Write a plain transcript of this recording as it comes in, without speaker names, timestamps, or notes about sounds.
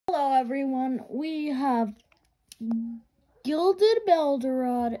everyone. We have Gilded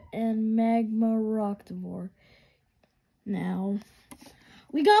Beldurod and Magma Rocktivore. Now,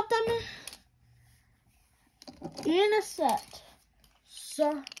 we got them in a set.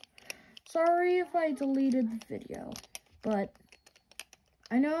 So, sorry if I deleted the video, but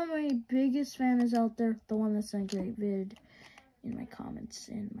I know my biggest fan is out there, the one that sent a great vid in my comments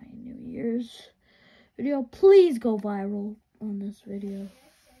in my New Year's video. Please go viral on this video.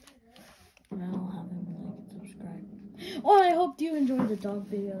 And I'll have him like and subscribe. Oh, I hope you enjoyed the dog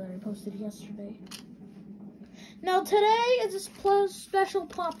video that I posted yesterday. Now today is a special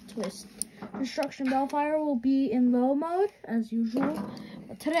plot twist. Destruction Bellfire will be in low mode as usual.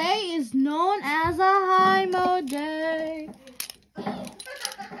 But today is known as a high mode day,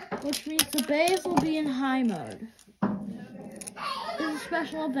 which means the base will be in high mode. It's a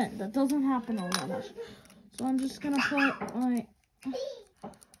special event that doesn't happen a lot. So I'm just gonna put my...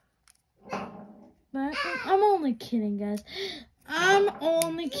 But I'm only kidding, guys. I'm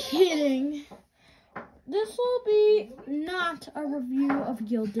only kidding. This will be not a review of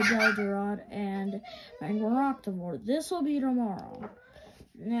Gilded Beldurod and Magma Rocktivore. This will be tomorrow.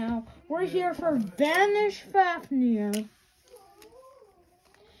 Now, we're here for Vanish Fafnir.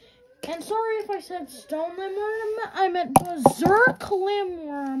 And sorry if I said Stone Limworm. I meant Berserk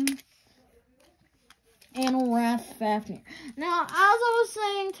Limworm and Wrath Fafnir. Now, as I was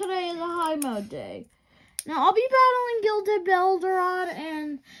saying, today is a high mode day. Now, I'll be battling Gilded Beldurod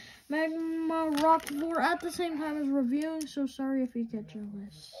and Magma Rocktivore at the same time as reviewing, so sorry if you get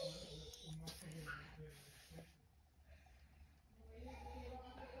jealous.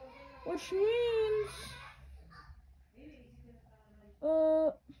 Which means...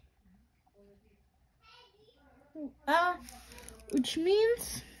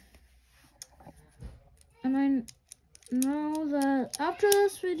 and I know that after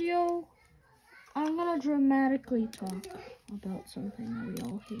this video, I'm gonna dramatically talk about something that we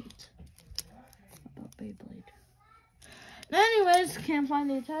all hate about Beyblade. Anyways, can't find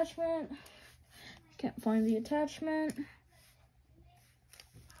the attachment. Can't find the attachment.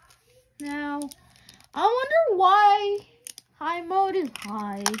 Now, I wonder why high mode is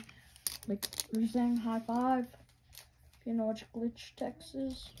high. Like, they're saying high five. If you know which glitch text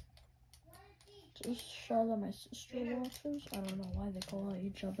is. Just show that my sister watches. I don't know why they call it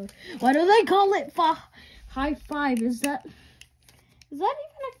each other. Why do they call it high five? Is that even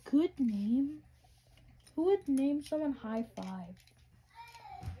a good name? Who would name someone high five?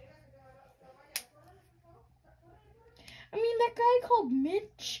 I mean, that guy called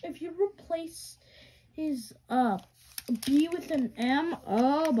Mitch, if you replace his B with an M,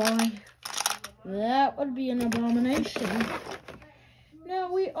 oh boy, that would be an abomination.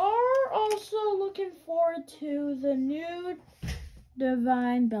 Now, we are also looking forward to the new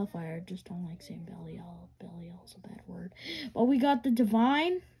Divine Bellfire. Just don't like saying Belial. Belial's a bad word. But we got the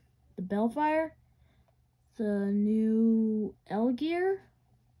Divine, the Bellfire, the new Elgear,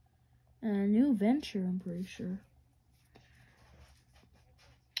 and a new Venture, I'm pretty sure.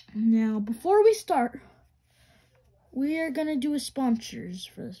 Now, before we start, we are going to do a sponsors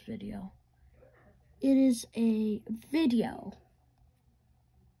for this video. It is a video.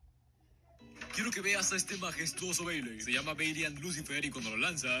 Quiero que veas a este majestuoso Beyblade. Se llama Beyblade Lucifer y cuando lo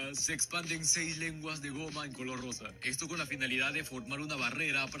lanzas, se expanden 6 lenguas de goma en color rosa. Esto con la finalidad de formar una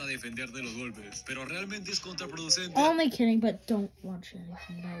barrera para defender de los golpes. Pero realmente es contraproducente. Only kidding, but don't watch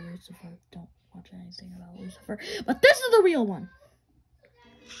anything about Lucifer. Don't watch anything about Lucifer. But this is the real one.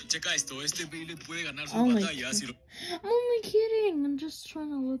 Checa esto, este Beyblade puede ganar sus batallas. I'm only kidding. I'm just trying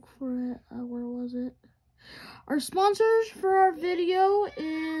to look for it. Where was it? Our sponsors for our video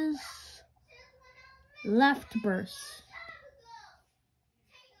is Left Burst.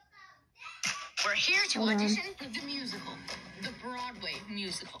 We're here to audition for the musical, the Broadway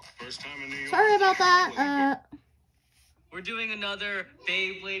musical. First time in New York. Sorry about that. We're doing another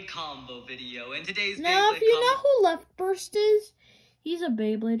Beyblade combo video, and today's now, Beyblade if you combo... know who Left Burst is, he's a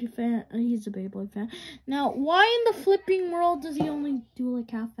Beyblade fan. He's a Beyblade fan. Now, why in the flipping world does he only do like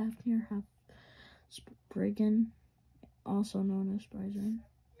half Fafnir, half Spriggan, also known as Bryson?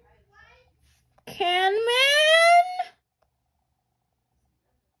 Can man?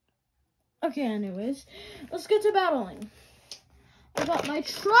 Okay, anyways, let's get to battling. I got my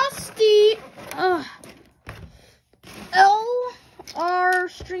trusty LR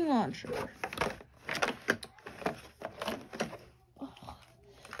string launcher.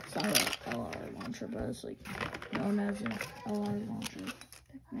 It's not an LR launcher, but it's like known as an LR launcher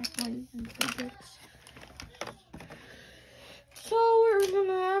technically in physics. So we're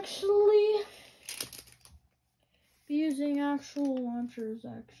gonna actually be using actual launchers,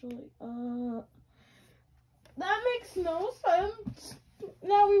 actually. That makes no sense.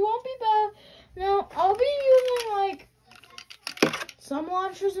 Now, we won't be bad. Now, I'll be using, like, some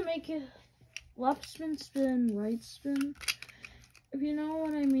launchers to make it left spin, spin, right spin. If you know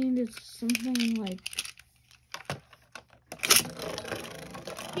what I mean, it's something like...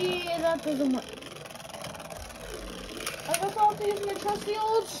 Yeah, that doesn't work. I guess I'll have to use my trusty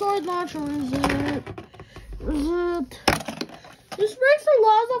old sword launcher. Where is it? Where is it? This breaks the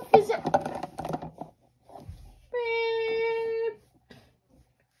laws of physics. Beep.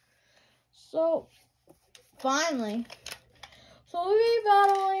 So, finally. So we'll be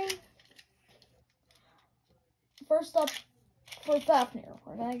battling. First up for Fafnir.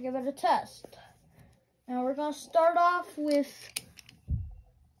 We're going to give it a test. Now we're going to start off with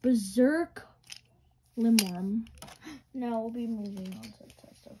Berserk I'm. Now we'll be moving on to the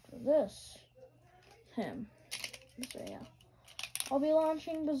test after this. Him. So yeah. I'll be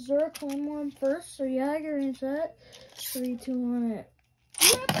launching Berserk I'm first. So yeah, get ready set. 3, 2, 1, it.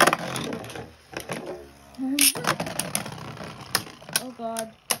 Oh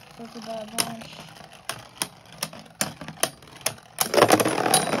god, that's a bad launch.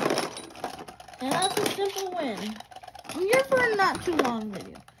 And that's a simple win. I'm here for a not too long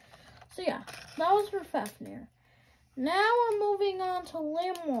video. So yeah, that was for Fafnir. Now we're moving on to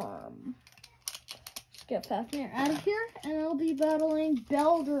Limworm. Let's get Fafnir out of here, and I'll be battling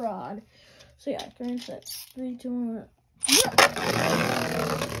Belgorod. So yeah, turn set. 3, 2, 1.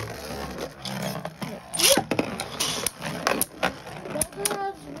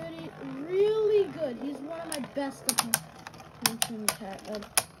 Belgorod's really good. He's one of my best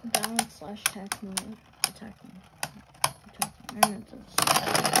balance / attack move.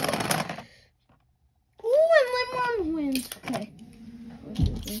 Ooh, and Limworm wins. Okay. Which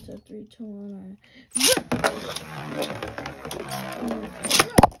is 3, 2, 1.